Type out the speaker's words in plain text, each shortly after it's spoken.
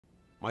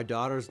My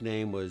daughter's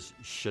name was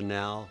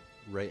Chenell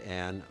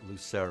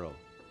Lucero.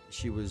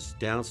 She was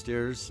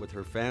downstairs with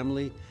her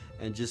family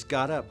and just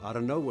got up out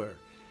of nowhere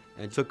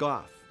and took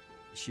off.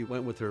 She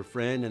went with her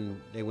friend and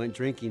they went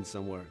drinking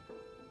somewhere.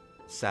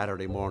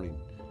 Saturday morning,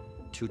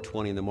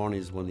 2:20 in the morning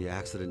is when the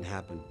accident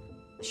happened.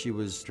 She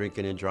was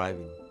drinking and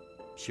driving.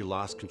 She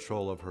lost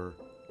control of her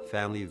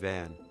family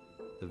van,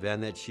 the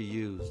van that she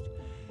used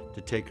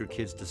to take her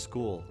kids to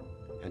school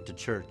and to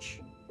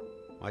church.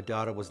 My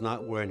daughter was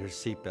not wearing her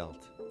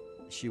seatbelt.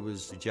 She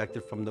was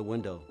ejected from the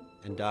window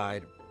and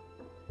died.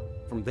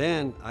 From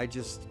then, I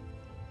just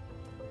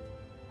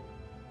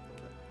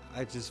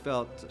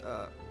felt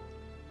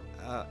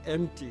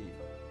empty.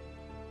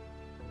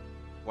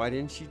 Why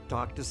didn't she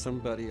talk to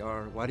somebody,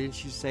 or why didn't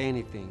she say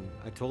anything?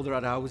 I told her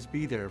I'd always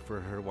be there for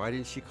her. Why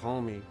didn't she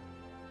call me?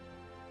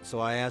 So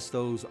I ask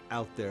those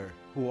out there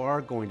who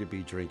are going to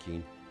be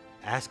drinking,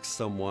 ask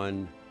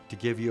someone to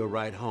give you a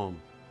ride home.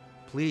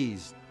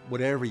 Please,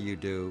 whatever you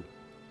do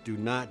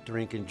not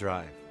drink and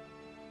drive.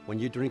 When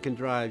you drink and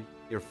drive,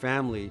 your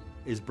family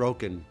is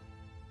broken.